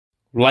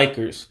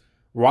Lakers.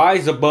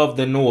 Rise above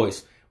the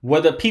noise.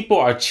 Whether people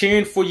are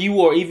cheering for you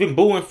or even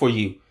booing for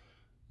you,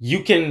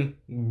 you can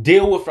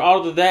deal with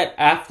all of that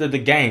after the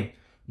game.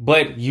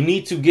 But you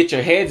need to get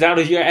your heads out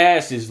of your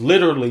asses,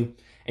 literally,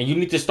 and you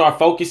need to start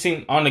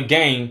focusing on the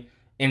game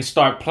and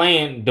start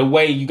playing the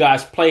way you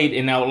guys played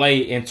in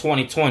LA in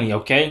 2020,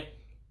 okay?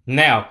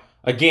 Now,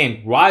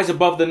 again, rise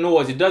above the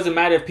noise. It doesn't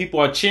matter if people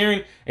are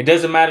cheering. It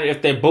doesn't matter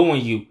if they're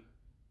booing you.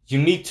 You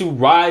need to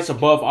rise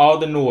above all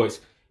the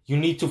noise. You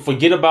need to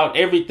forget about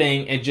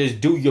everything and just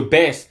do your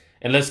best.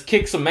 And let's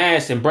kick some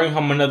ass and bring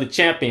home another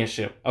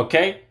championship,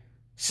 okay?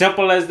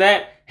 Simple as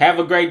that. Have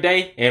a great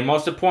day. And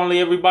most importantly,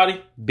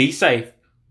 everybody, be safe.